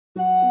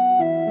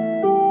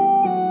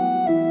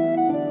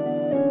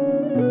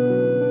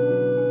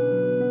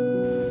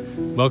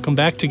Welcome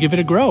back to Give It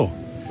a Grow.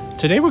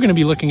 Today we're going to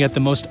be looking at the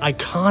most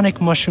iconic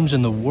mushrooms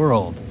in the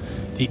world,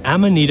 the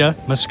Amanita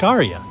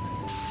muscaria.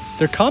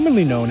 They're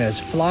commonly known as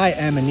Fly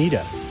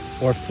Amanita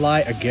or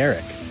Fly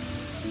Agaric.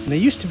 And they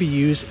used to be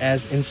used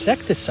as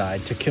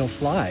insecticide to kill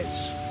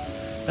flies.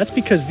 That's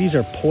because these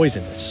are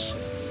poisonous.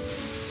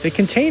 They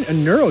contain a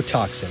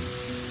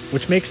neurotoxin,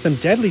 which makes them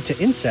deadly to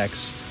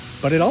insects,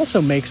 but it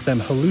also makes them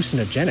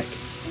hallucinogenic.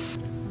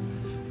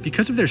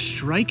 Because of their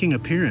striking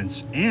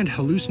appearance and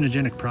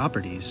hallucinogenic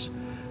properties,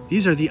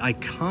 these are the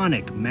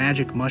iconic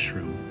magic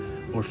mushroom,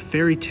 or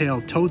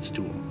fairytale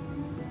toadstool.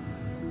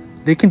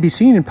 They can be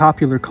seen in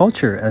popular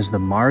culture as the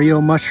Mario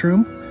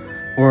mushroom,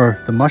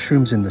 or the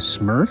mushrooms in the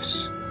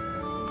Smurfs.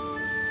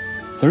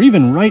 They're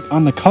even right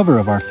on the cover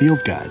of our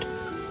field guide,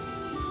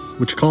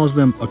 which calls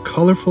them a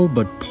colorful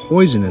but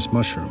poisonous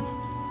mushroom.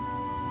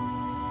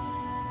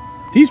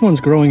 These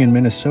ones growing in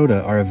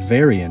Minnesota are a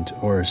variant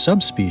or a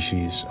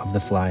subspecies of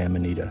the Fly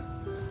Amanita,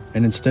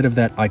 and instead of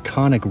that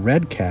iconic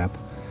red cap,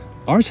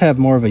 ours have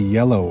more of a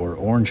yellow or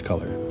orange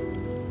color.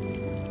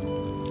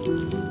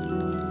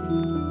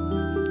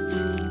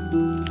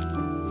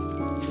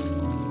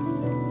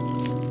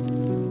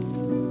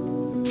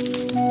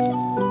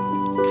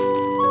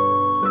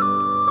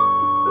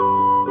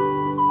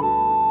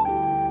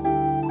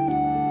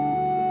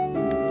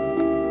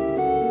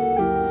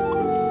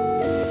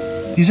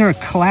 These are a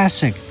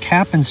classic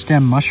cap and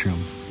stem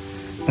mushroom,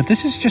 but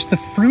this is just the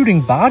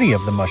fruiting body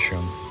of the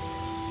mushroom.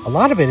 A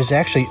lot of it is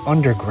actually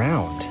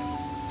underground.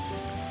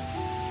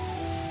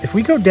 If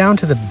we go down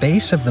to the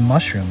base of the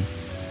mushroom,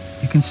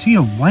 you can see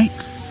a white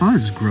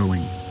fuzz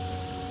growing.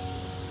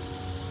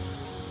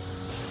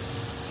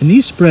 And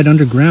these spread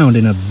underground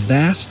in a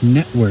vast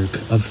network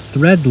of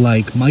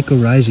thread-like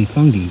mycorrhizae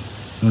fungi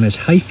known as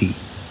hyphae.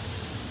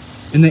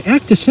 And they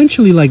act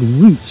essentially like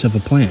roots of a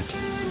plant.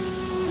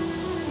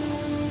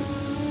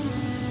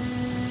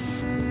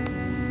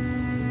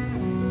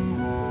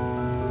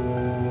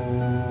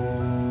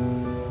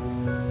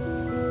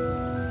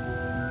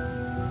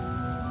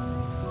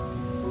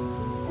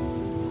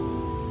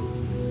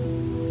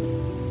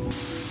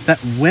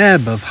 That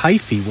web of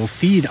hyphae will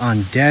feed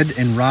on dead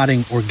and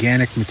rotting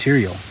organic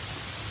material.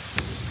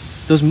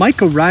 Those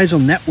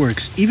mycorrhizal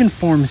networks even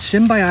form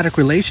symbiotic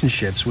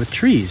relationships with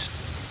trees.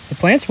 The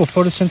plants will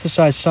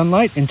photosynthesize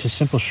sunlight into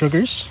simple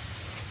sugars,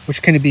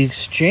 which can be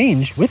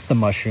exchanged with the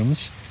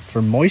mushrooms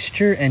for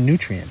moisture and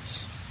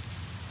nutrients.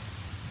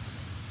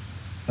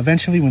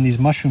 Eventually, when these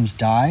mushrooms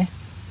die,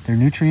 their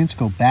nutrients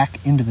go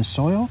back into the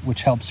soil,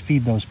 which helps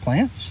feed those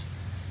plants.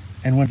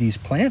 And when these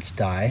plants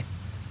die,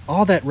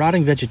 all that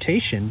rotting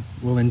vegetation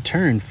will in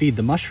turn feed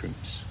the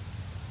mushrooms.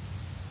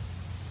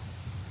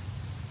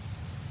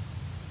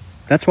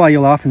 That's why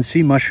you'll often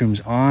see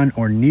mushrooms on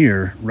or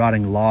near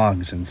rotting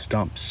logs and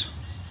stumps.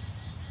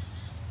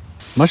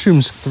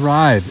 Mushrooms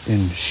thrive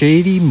in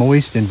shady,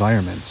 moist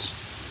environments,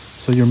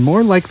 so you're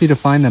more likely to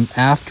find them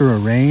after a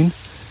rain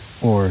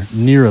or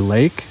near a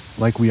lake,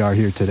 like we are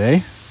here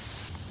today.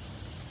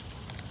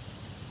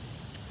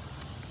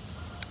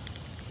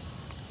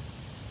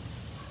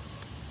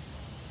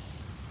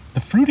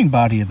 The fruiting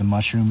body of the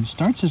mushroom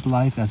starts its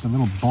life as a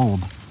little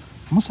bulb,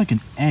 almost like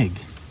an egg.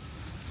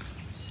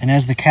 And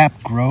as the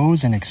cap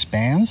grows and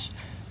expands,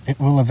 it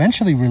will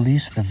eventually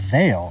release the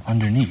veil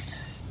underneath.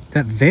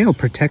 That veil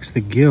protects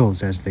the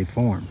gills as they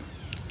form.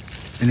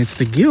 And it's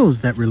the gills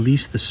that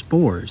release the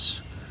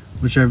spores,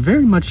 which are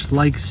very much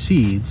like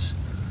seeds,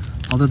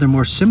 although they're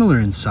more similar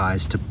in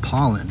size to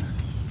pollen.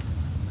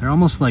 They're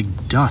almost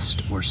like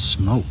dust or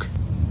smoke.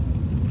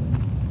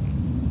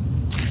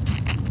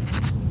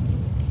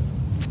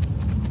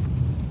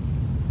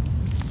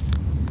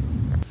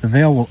 The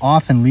veil will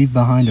often leave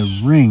behind a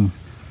ring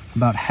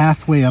about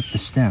halfway up the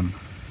stem,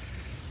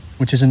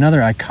 which is another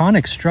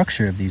iconic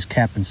structure of these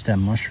cap and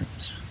stem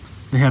mushrooms.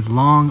 They have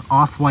long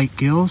off-white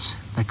gills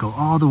that go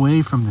all the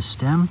way from the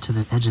stem to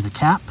the edge of the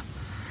cap,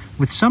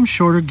 with some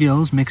shorter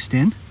gills mixed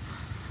in,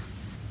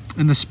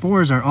 and the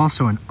spores are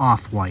also an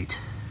off-white.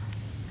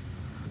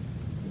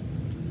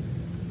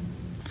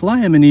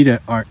 Fly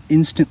Amanita are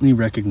instantly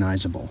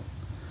recognizable.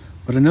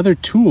 But another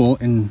tool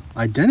in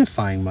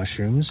identifying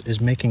mushrooms is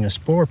making a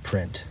spore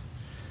print.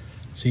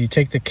 So you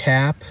take the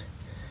cap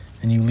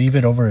and you leave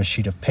it over a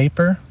sheet of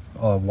paper,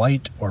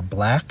 white or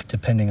black,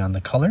 depending on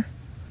the color.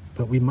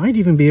 But we might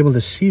even be able to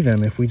see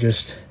them if we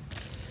just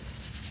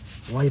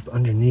wipe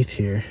underneath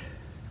here.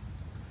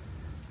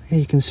 And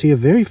you can see a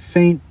very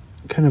faint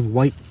kind of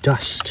white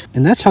dust.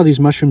 And that's how these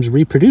mushrooms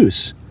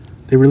reproduce.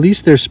 They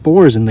release their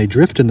spores and they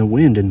drift in the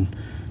wind and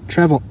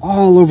travel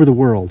all over the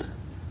world.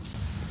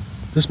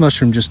 This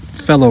mushroom just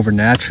fell over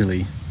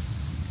naturally,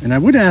 and I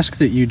would ask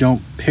that you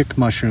don't pick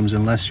mushrooms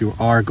unless you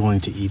are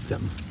going to eat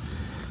them.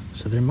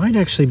 So there might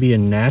actually be a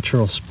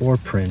natural spore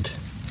print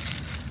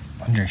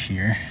under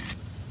here.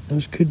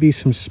 Those could be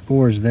some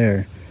spores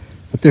there,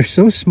 but they're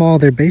so small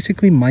they're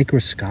basically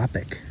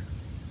microscopic.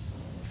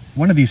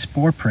 One of these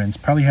spore prints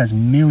probably has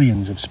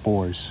millions of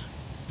spores.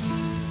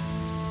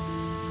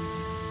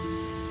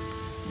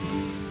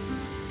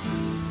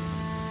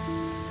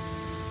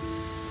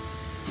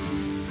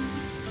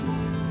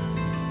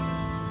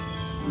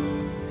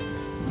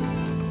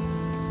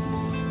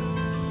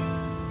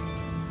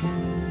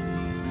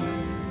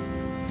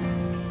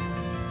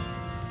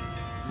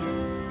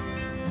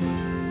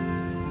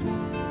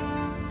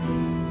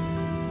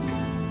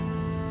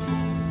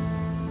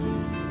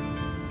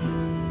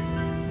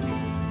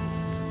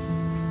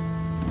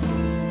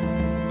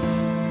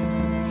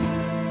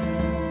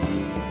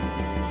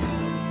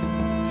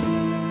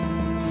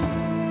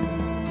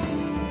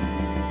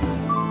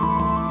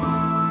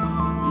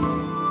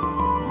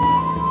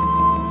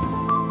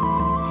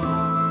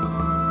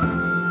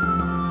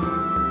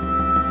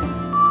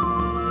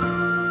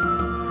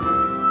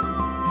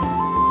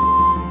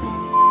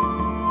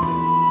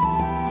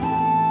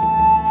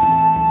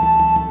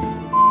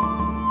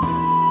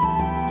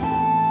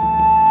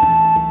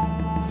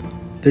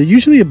 They're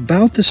usually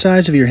about the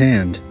size of your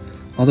hand,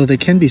 although they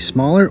can be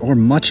smaller or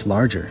much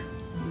larger.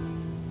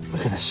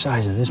 Look at the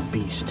size of this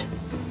beast.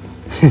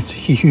 It's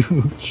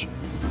huge.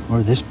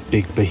 Or this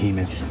big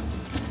behemoth.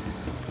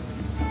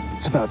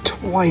 It's about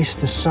twice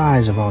the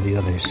size of all the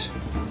others.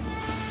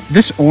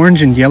 This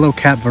orange and yellow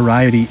cap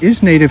variety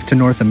is native to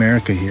North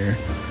America here,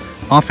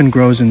 often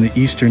grows in the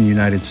eastern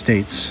United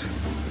States,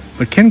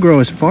 but can grow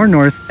as far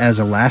north as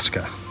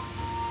Alaska.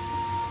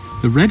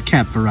 The red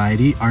cap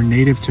variety are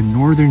native to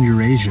northern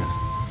Eurasia,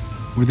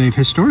 where they've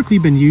historically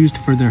been used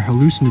for their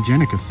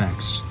hallucinogenic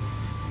effects,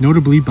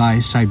 notably by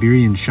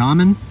Siberian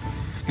shaman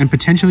and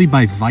potentially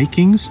by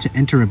Vikings to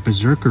enter a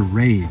berserker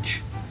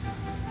rage.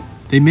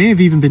 They may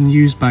have even been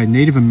used by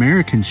Native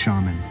American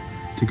shaman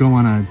to go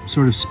on a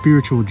sort of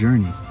spiritual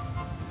journey.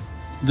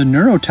 The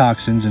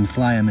neurotoxins in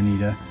Fly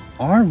Amanita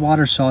are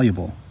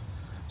water-soluble,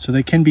 so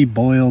they can be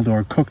boiled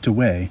or cooked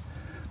away,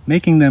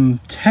 making them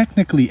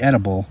technically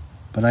edible,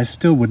 but I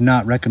still would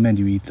not recommend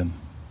you eat them.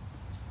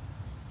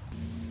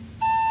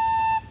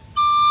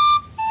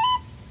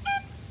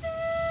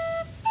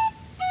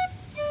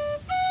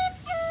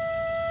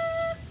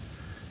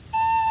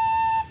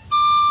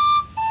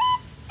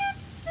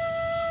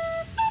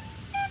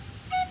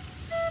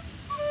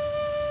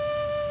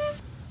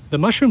 The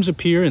mushrooms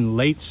appear in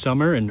late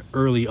summer and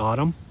early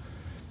autumn,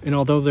 and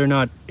although they're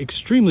not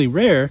extremely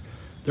rare,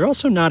 they're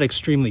also not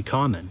extremely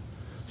common.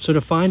 So to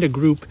find a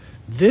group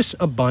this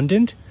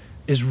abundant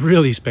is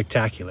really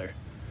spectacular.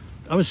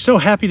 I was so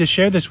happy to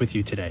share this with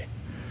you today.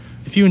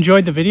 If you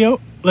enjoyed the video,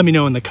 let me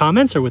know in the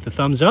comments or with a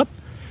thumbs up.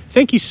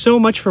 Thank you so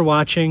much for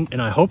watching,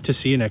 and I hope to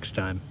see you next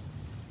time.